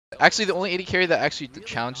Actually, the only AD carry that actually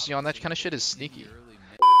challenges you on that kind of shit is Sneaky.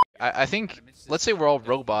 I think, let's say we're all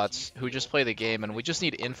robots who just play the game and we just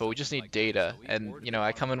need info, we just need data, and you know,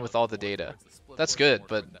 I come in with all the data. That's good,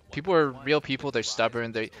 but people are real people, they're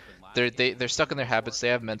stubborn, they're stuck in their habits, they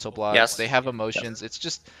have mental blocks, Yes. they have emotions. It's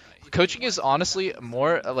just, coaching is honestly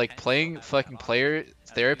more like playing fucking player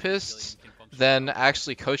therapists than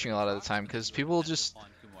actually coaching a lot of the time, because people just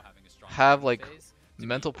have like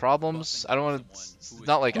mental problems. I don't want to,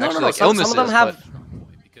 not like actually like illnesses, some of them have. but...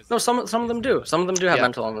 No, some of them do. Some of them do have Yeah.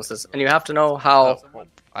 mental illnesses, and you have to know how. Well,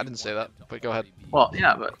 I didn't say that, but go ahead. Well,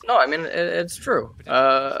 yeah, but no, I mean it's true.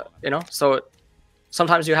 You know, so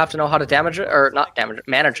sometimes you have to know how to damage it, or not damage it,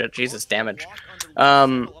 manage it. Jesus, damage.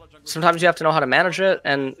 Sometimes you have to know how to manage it,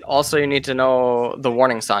 and also you need to know the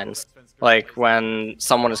warning signs, like when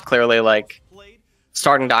someone is clearly like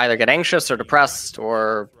starting to either get anxious or depressed,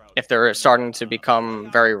 or if they're starting to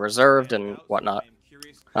become very reserved and whatnot.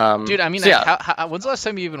 Dude, I mean, so yeah. when's the last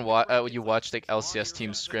time you even you watched like LCS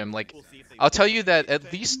team scrim? Like, I'll tell you that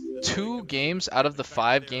at least 2 games out of the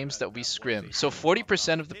 5 games that we scrim, so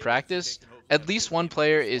 40% of the practice, at least one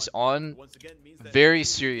player is on very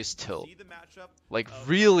serious tilt, like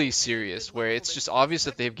really serious, where it's just obvious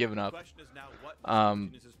that they've given up.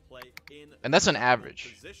 And that's an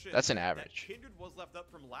average. That's an average.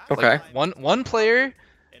 Okay. Like, one player,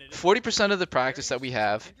 40% of the practice that we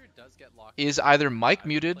have is either mic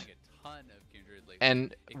muted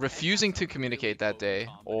and refusing to communicate that day,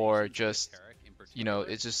 or just, you know,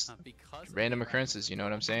 it's just random occurrences, you know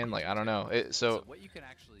what I'm saying? Like, I don't know. So,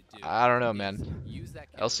 I don't know, man.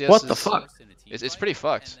 LCS What the fuck? It's pretty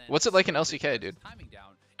fucked. What's it like in LCK, dude? Big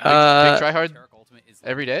tryhard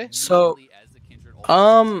every day? So,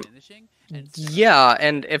 yeah,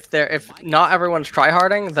 and if not everyone's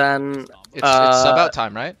tryharding, then It's sub out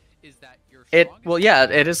time, right? Well, yeah,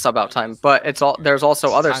 it is sub out time, but there's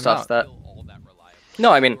also other stuff that.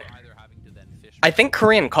 No, I mean, I think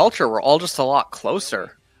Korean culture we're all just a lot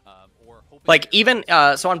closer. Like even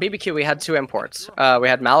so on BBQ we had 2 imports. We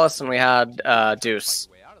had Malice and we had Deuce.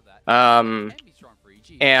 And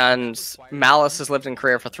Malice has lived in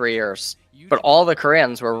Korea for 3 years, but all the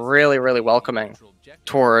Koreans were really, really welcoming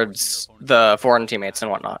towards the foreign teammates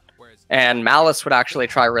and whatnot. And Malice would actually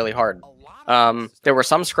try really hard. There were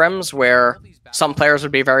some scrims where some players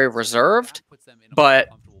would be very reserved, but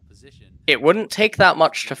it wouldn't take that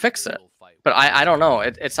much to fix it. But I don't know.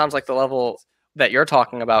 It sounds like the level that you're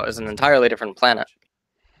talking about is an entirely different planet,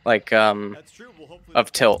 like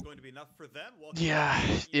of tilt. Yeah,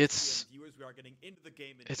 it's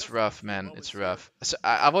rough, man. It's rough. So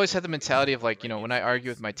I've always had the mentality of like, you know, when I argue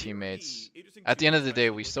with my teammates, at the end of the day,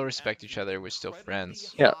 we still respect each other. We're still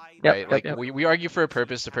friends. Yeah. Right. Like we argue for a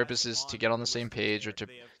purpose. The purpose is to get on the same page, or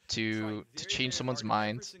to change someone's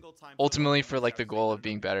mind. Ultimately, for like the goal of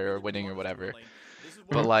being better or winning or whatever.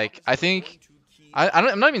 But like, I think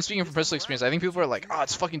I'm not even speaking from personal experience. I think people are like, oh,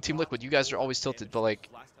 it's fucking Team Liquid. You guys are always tilted. But like,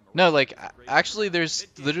 no, like actually, there's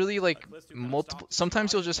literally like multiple.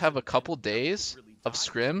 Sometimes you'll just have a couple days of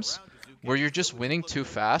scrims where you're just winning too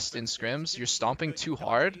fast in scrims. You're stomping too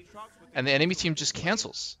hard, and the enemy team just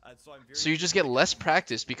cancels. So you just get less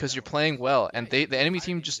practice because you're playing well, and the enemy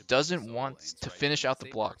team just doesn't want to finish out the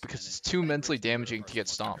block because it's too mentally damaging to get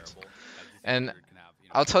stomped. And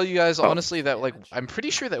I'll tell you guys honestly that like I'm pretty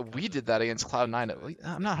sure that we did that against Cloud9.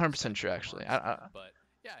 I'm not 100% sure actually.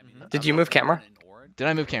 Did you move camera? Did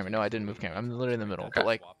I move camera? No, I didn't move camera. I'm literally in the middle. But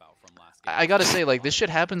like, I gotta say, like, this shit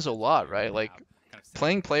happens a lot, right? Like,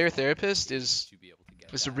 playing player therapist is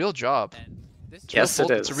a real job. Yes, it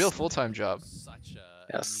is. It's a real full-time job.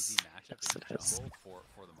 Yes. Yes, it is.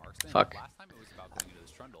 Fuck.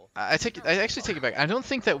 I actually take it back. I don't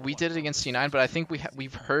think that we did it against C9, but I think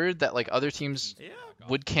we've heard that like other teams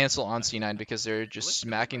would cancel on C9 because they're just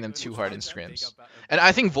smacking them too hard in scrims. And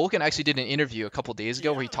I think Vulcan actually did an interview a couple days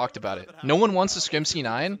ago where he talked about it. No one wants to scrim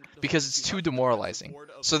C9 because it's too demoralizing.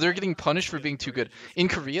 So they're getting punished for being too good. In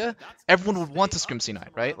Korea, everyone would want to scrim C9,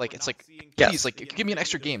 right? Like, it's like, please, like, give me an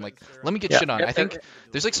extra game. Like, let me get shit on. I think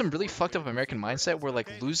there's like some really fucked up American mindset where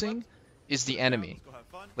like losing is the enemy.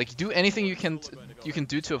 Like, do anything you can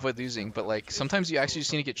do to avoid losing, but like sometimes you actually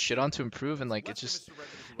just need to get shit on to improve, and like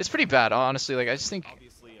it's pretty bad, honestly. Like, I just think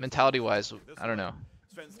mentality-wise, I don't know.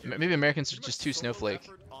 Maybe Americans are just too snowflake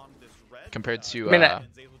compared to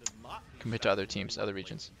other teams, other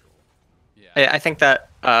regions. I think that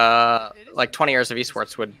like 20 years of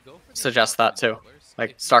esports would suggest that too.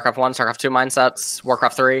 Like StarCraft 1, StarCraft 2 mindsets,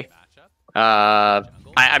 Warcraft 3. I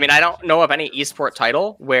mean, I don't know of any esport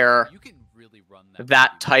title where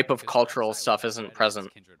that type of cultural stuff isn't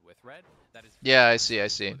present. Yeah, I see, I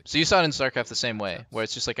see. So you saw it in StarCraft the same way, where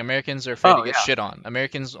it's just like Americans are afraid to get shit on.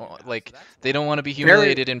 Americans like they don't want to be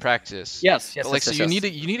humiliated in practice. Yes, But like so you need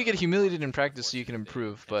to get humiliated in practice so you can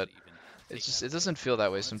improve, but it's just it doesn't feel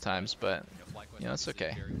that way sometimes, but you know, it's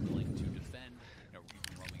okay.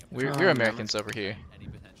 We're Americans over here.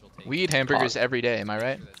 We eat hamburgers every day, am I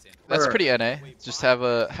right? That's pretty NA. Just have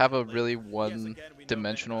a really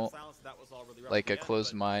one-dimensional, like a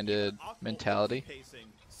closed-minded mentality.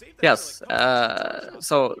 Yes.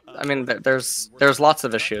 So I mean, there's lots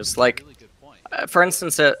of issues. Like, for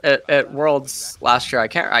instance, at Worlds last year,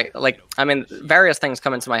 I mean, various things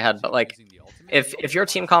come into my head, but like, if your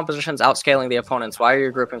team composition's outscaling the opponents, why are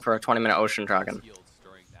you grouping for a 20-minute Ocean Dragon?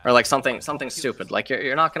 Or like something stupid. Like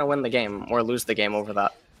you're not gonna win the game or lose the game over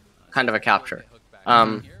that kind of a capture.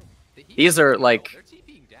 These are like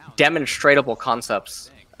demonstratable concepts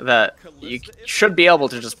that you should be able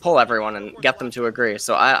to just pull everyone and get them to agree.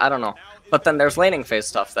 So I don't know. But then there's laning phase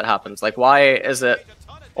stuff that happens. Like, why is it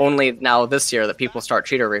only now this year that people start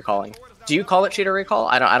cheater recalling? Do you call it cheater recall?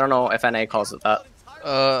 I don't know if NA calls it that.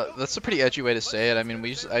 That's a pretty edgy way to say it. I mean,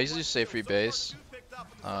 I usually say free base.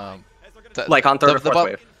 Like on third or fourth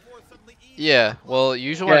wave. Yeah, well, you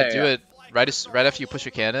usually want to do it right after you push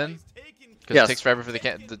your cannon, because it takes forever for the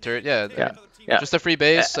turret. Yeah. Just a free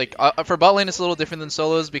base. Like for bot lane, it's a little different than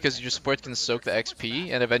solos because your support can soak the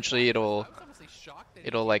XP, and eventually it'll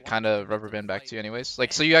like kind of rubber band back to you anyways.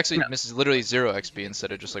 Like so you actually miss literally 0 XP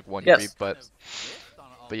instead of just like 1 creep. But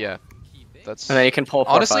yeah, that's. And then you can pull.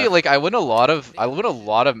 Honestly, like I win a lot of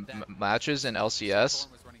matches in LCS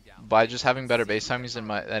by just having better base timings than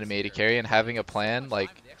my enemy AD carry and having a plan. Like,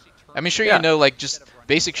 I mean, sure, you know, like just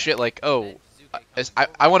basic shit like, oh,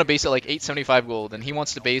 I want to base at like 875 gold, and he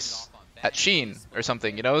wants to base at Sheen or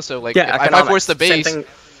something, you know? So like, if I force the base,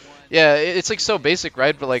 yeah, it's like so basic,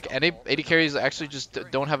 right? But like, AD carries actually just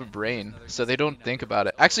don't have a brain, so they don't think about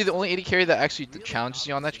it. Actually, the only AD carry that actually challenges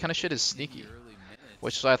you on that kind of shit is Sneaky,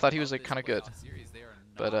 which I thought he was like kind of good.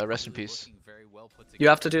 But rest in peace. You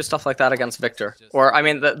have to do stuff like that against Victor. Or, I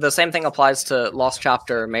mean, the same thing applies to Lost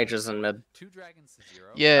Chapter mages in mid.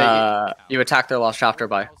 Yeah. You attack their Lost Chapter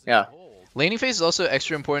by. Yeah. Laning phase is also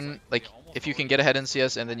extra important, like, if you can get ahead in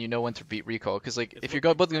CS and then you know when to beat recall. Because, like, if you're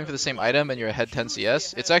both going for the same item and you're ahead 10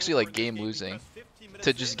 CS, it's actually, like, game losing.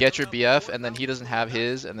 To just get your BF and then he doesn't have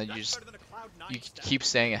his and then you keep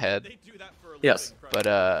staying ahead. Yes.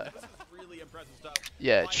 But,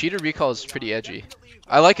 yeah, cheater recall is pretty edgy.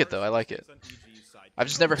 I like it, though. I like it. I've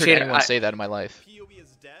just never heard anyone say that in my life.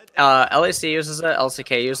 LAC uses it,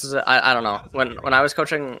 LCK uses it. I don't know. When I was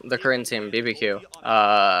coaching the Korean team,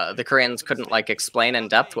 BBQ, the Koreans couldn't like explain in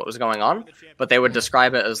depth what was going on, but they would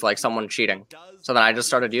describe it as like someone cheating. So then I just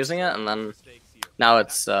started using it, and then now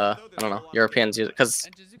it's I don't know, Europeans use it because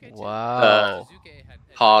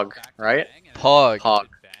Pog, right? Pog.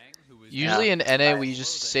 Usually in NA we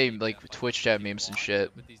just say like Twitch chat memes and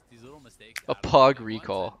shit. A Pog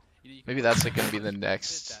recall. Maybe that's like gonna be the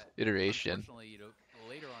next iteration.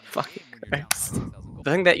 Fucking Christ.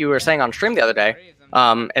 The thing that you were saying on stream the other day,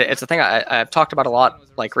 it's a thing I've talked about a lot,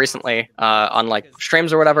 like recently, on like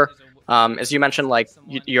streams or whatever. Is you mentioned like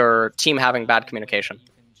your team having bad communication,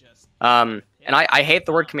 and I hate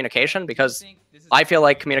the word communication because I feel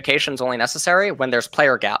like communication is only necessary when there's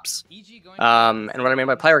player gaps. And what I mean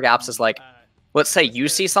by player gaps is like, let's say you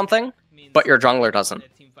see something, but your jungler doesn't.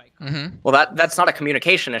 Well, that's not a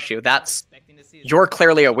communication issue. That's you're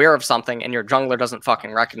clearly aware of something and your jungler doesn't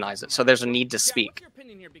fucking recognize it. So there's a need to speak.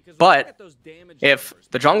 But if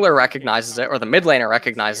the jungler recognizes it or the mid laner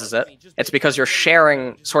recognizes it, it's because you're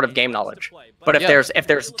sharing sort of game knowledge. But if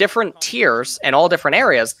there's different tiers in all different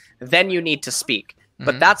areas, then you need to speak.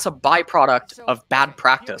 But that's a byproduct of bad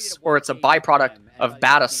practice, or it's a byproduct of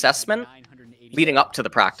bad assessment leading up to the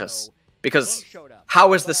practice. Because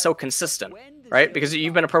how is this so consistent, right? Because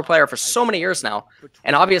you've been a pro player for so many years now,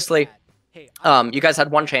 and obviously, you guys had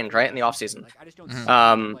one change, right, in the offseason.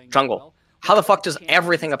 Jungle. How the fuck does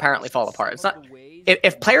everything apparently fall apart? It's not.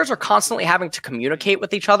 If players are constantly having to communicate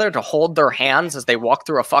with each other to hold their hands as they walk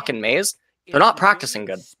through a fucking maze, they're not practicing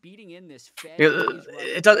good.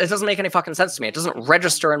 It doesn't make any fucking sense to me. It doesn't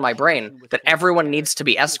register in my brain that everyone needs to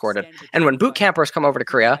be escorted. And when boot campers come over to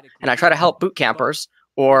Korea, and I try to help boot campers,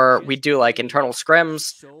 or we do like internal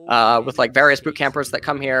scrims with like various boot campers that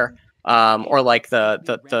come here, or like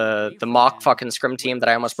the mock fucking scrim team that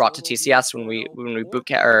I almost brought to TCS when we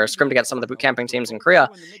scrimmed against some of the boot camping teams in Korea.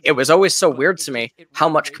 It was always so weird to me how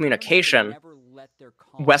much communication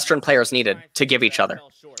Western players needed to give each other.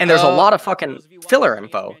 And there's a lot of fucking filler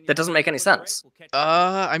info that doesn't make any sense.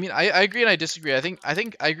 I mean, I agree and I disagree. I think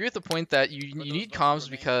I agree with the point that you need comms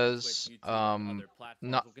because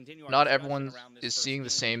not everyone is seeing the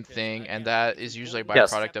same thing, and that is usually a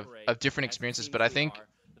byproduct of different experiences. But I think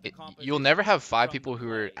you'll never have 5 people who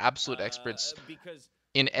are absolute experts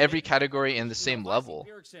in every category in the same level.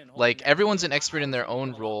 Like, everyone's an expert in their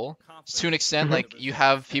own role to an extent. Like, you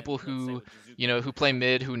have people who who play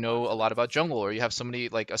mid who know a lot about jungle, or you have somebody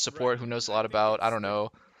like a support who knows a lot about, I don't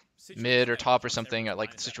know, mid or top or something, or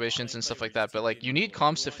like situations and stuff like that. But like, you need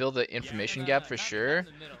comms to fill the information gap for sure.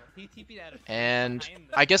 And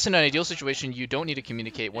I guess in an ideal situation, you don't need to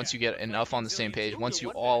communicate once you get enough on the same page, once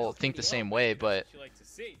you all think the same way. But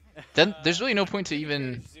then there's really no point to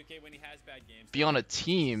even be on a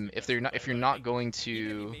team if you're not going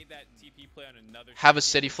to have a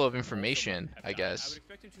steady flow of information, I guess,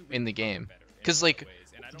 in the game. Because like,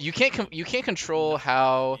 you can't control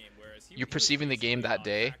how you're perceiving the game that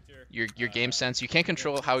day, your game sense. You can't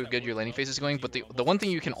control how good your laning phase is going, but the one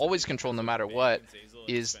thing you can always control no matter what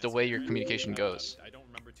is the way your communication goes.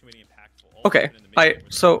 Okay,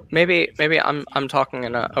 so maybe I'm talking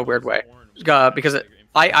in a weird way, because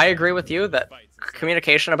I agree with you that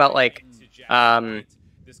communication about like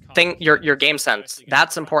your game sense,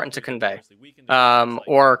 that's important to convey,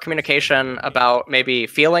 or communication about maybe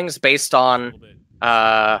feelings based on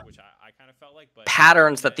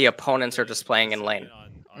patterns that the opponents are displaying in lane,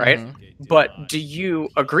 right? But do you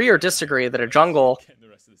agree or disagree that a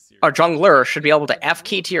jungler should be able to F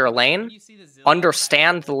key to your lane,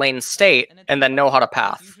 understand the lane state, and then know how to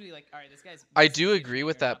path? I do agree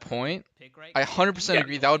with that point. I 100%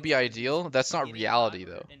 agree. That would be ideal. That's not reality,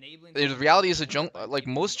 though. The reality is like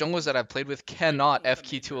most junglers that I've played with cannot F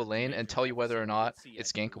key to a lane and tell you whether or not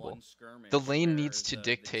it's gankable. The lane needs to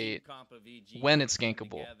dictate when it's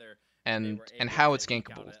gankable and how it's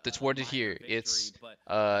gankable. That's worded here. It's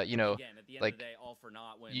like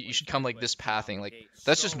you should come like this pathing. Like,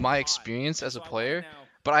 that's just my experience as a player.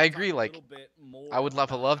 But I agree, like, I would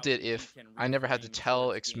have loved it if I never had to tell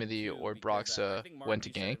Xmithy or Broxa when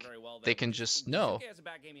to gank. They can just know.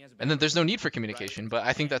 And then there's no need for communication, but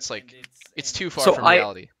I think that's like, it's too far from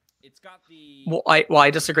reality. Well,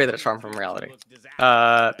 I disagree that it's far from reality,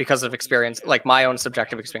 because of experience, like my own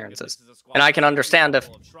subjective experiences. And I can understand if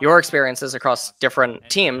your experiences across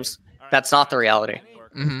different teams, that's not the reality.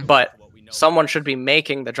 But someone should be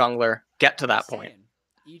making the jungler get to that point.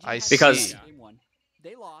 Because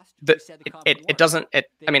it doesn't.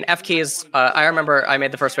 I mean, F keys. I remember I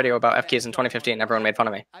made the first video about F keys in 2015. Everyone made fun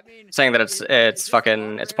of me, saying that it's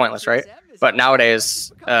pointless, right? But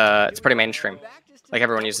nowadays, it's pretty mainstream. Like,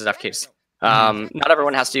 everyone uses F keys. Not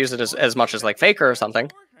everyone has to use it as much as like Faker or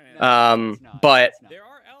something. But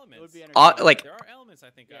like,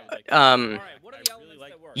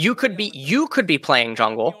 you could be playing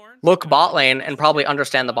jungle, look bot lane, and probably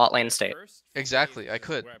understand the bot lane state. Exactly, I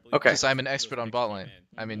could. Okay. Because I'm an expert on bot lane.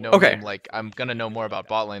 I mean, like, I'm gonna know more about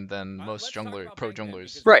bot lane than most pro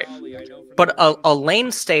junglers. Right. But a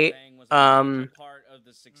lane state,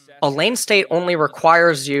 only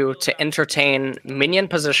requires you to entertain minion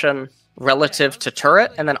position relative to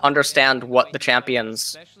turret, and then understand what the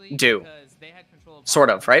champions do. Sort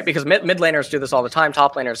of, right? Because mid laners do this all the time.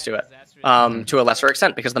 Top laners do it to a lesser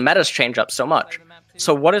extent because the metas change up so much.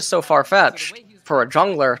 So what is so far-fetched for a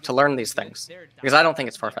jungler to learn these things? Because I don't think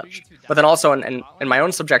it's far-fetched. But then also in my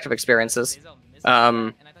own subjective experiences,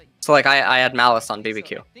 so like I had Malice on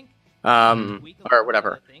BBQ, or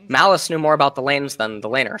whatever. Malice knew more about the lanes than the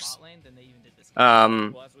laners.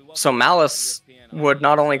 So Malice would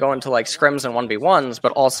not only go into like scrims and 1v1s,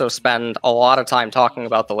 but also spend a lot of time talking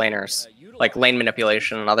about the laners, like lane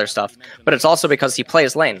manipulation and other stuff. But it's also because he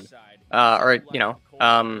plays lane, I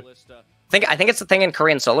think it's a thing in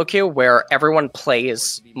Korean solo queue where everyone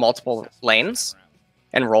plays multiple lanes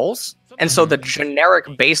and roles, and so the generic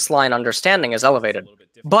baseline understanding is elevated.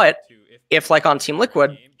 But if, like on Team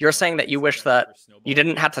Liquid, you're saying that you wish that you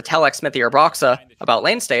didn't have to tell Xmithy or Broxa about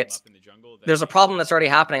lane states, there's a problem that's already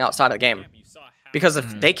happening outside of the game. Because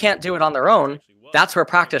if they can't do it on their own, that's where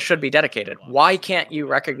practice should be dedicated. Why can't you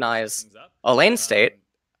recognize a lane state?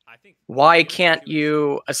 Why can't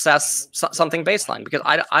you assess something baseline? Because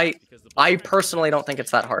I personally don't think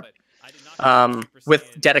it's that hard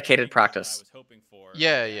with dedicated practice.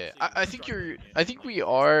 Yeah. I think we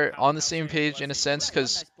are on the same page in a sense,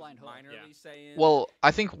 because, well,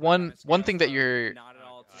 I think one thing that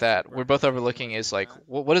we're both overlooking is like,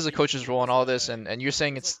 what is the coach's role in all this? And you're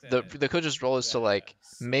saying it's the coach's role is to like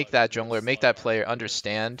make that jungler, make that player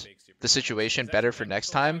understand the situation better for next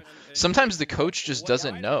time. Sometimes the coach just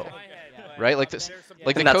doesn't know. right? Like this,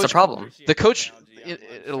 like the And that's coach, the problem. the coach in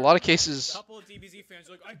a lot of cases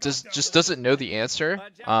just doesn't know the answer,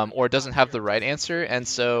 or doesn't have the right answer, and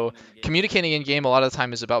so communicating in game a lot of the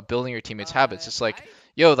time is about building your teammates' habits. It's like,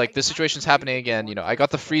 yo, like this situation's happening again. You know, I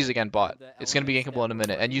got the freeze again bot. It's gonna be gankable in a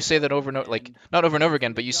minute, and you say that over and over, like not over and over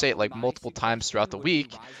again, but you say it like multiple times throughout the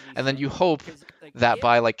week, and then you hope that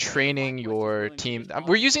by like training your team,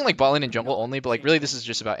 we're using like bot lane and jungle only, but like really this is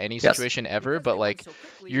just about any situation ever. But like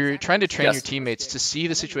you're trying to train your teammates to see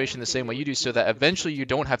the situation the same way you do, so that eventually you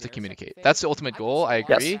don't have to communicate. That's the ultimate goal. I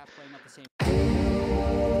agree.